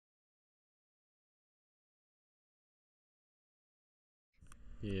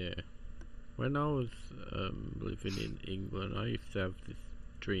Yeah. When I was living in England, I used to have this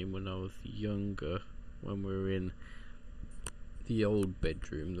dream when I was younger, when we were in the old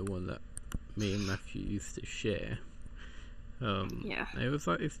bedroom, the one that me and Matthew used to share. Yeah. It was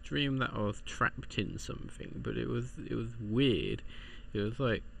like this dream that I was trapped in something, but it was weird. It was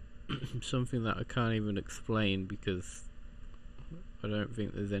like something that I can't even explain because I don't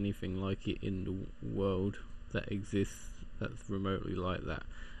think there's anything like it in the world that exists that's remotely like that.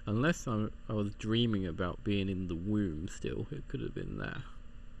 Unless I was dreaming about being in the womb still, it could have been that.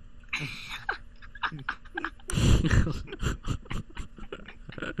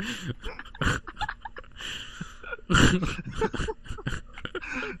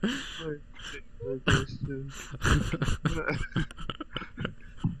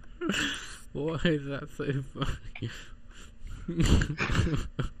 Why is that so funny?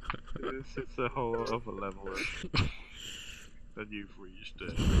 It's just a whole other level that you've reached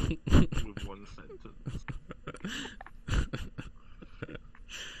it with one sentence.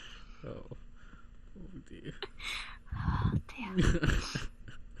 Oh dear. Oh dear.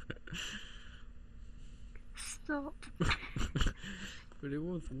 Stop. But it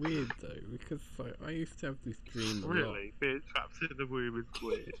was weird though, because like I used to have this dream a lot. Really? Being trapped in the womb is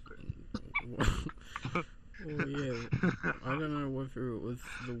weird. Well, yeah, I don't know whether it was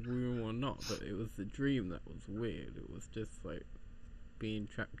the womb or not, but it was the dream that was weird. It was just like being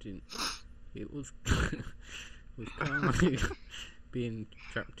trapped in. It was it was kind of like being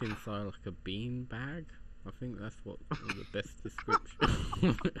trapped inside like a bean bag. I think that's what was the best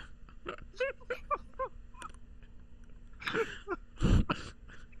description.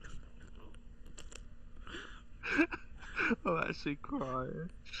 I'm actually crying.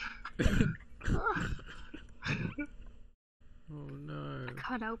 Oh no. I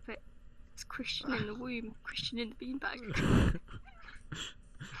can't help it. It's Christian in the womb, Christian in the beanbag.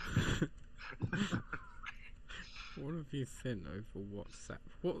 What have you sent over WhatsApp?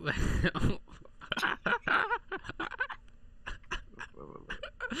 What the hell?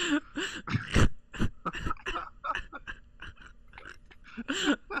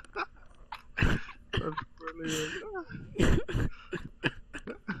 That's brilliant.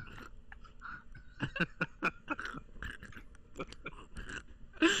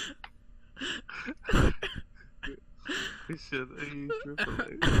 We should have used Triple